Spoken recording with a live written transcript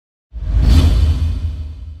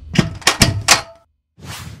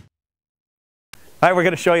All right, we're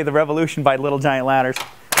going to show you the Revolution by Little Giant Ladders.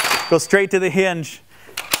 Go straight to the hinge.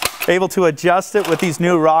 Able to adjust it with these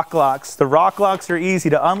new rock locks. The rock locks are easy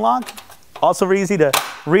to unlock, also easy to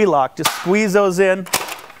relock. Just squeeze those in,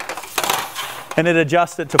 and it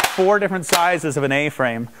adjusts it to 4 different sizes of an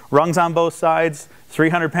A-frame. Rungs on both sides,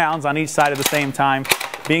 300 pounds on each side at the same time.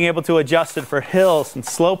 Being able to adjust it for hills and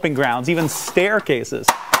sloping grounds, even staircases.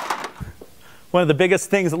 One of the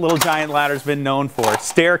biggest things that Little Giant Ladder's been known for.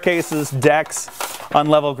 Staircases, decks, on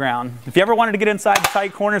level ground. If you ever wanted to get inside the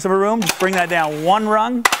tight corners of a room, just bring that down 1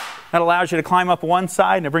 rung. That allows you to climb up one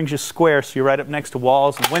side, and it brings you square, so you're right up next to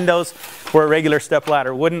walls and windows where a regular step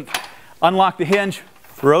ladder wouldn't. Unlock the hinge,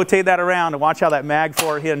 rotate that around, and watch how that Mag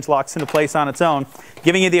 4 hinge locks into place on its own,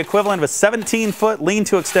 giving you the equivalent of a 17-foot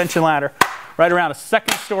lean-to extension ladder, right around a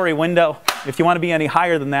 2nd-story window. If you want to be any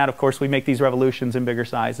higher than that, of course, we make these Revolutions in bigger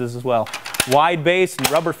sizes as well. Wide base and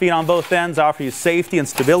rubber feet on both ends offer you safety and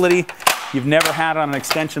stability you've never had on an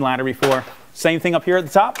extension ladder before. Same thing up here at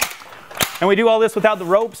the top. And we do all this without the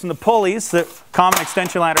ropes and the pulleys that common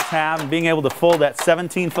extension ladders have, and being able to fold that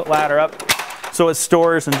 17-foot ladder up so it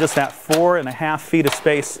stores in just that 4.5 feet of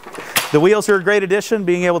space. The wheels are a great addition,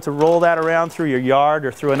 being able to roll that around through your yard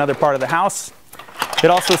or through another part of the house. It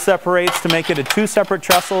also separates to make it into 2 separate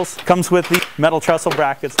trestles. Comes with the metal trestle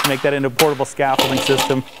brackets to make that into a portable scaffolding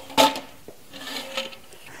system.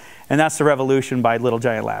 And that's the Revolution by Little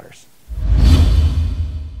Giant Ladders.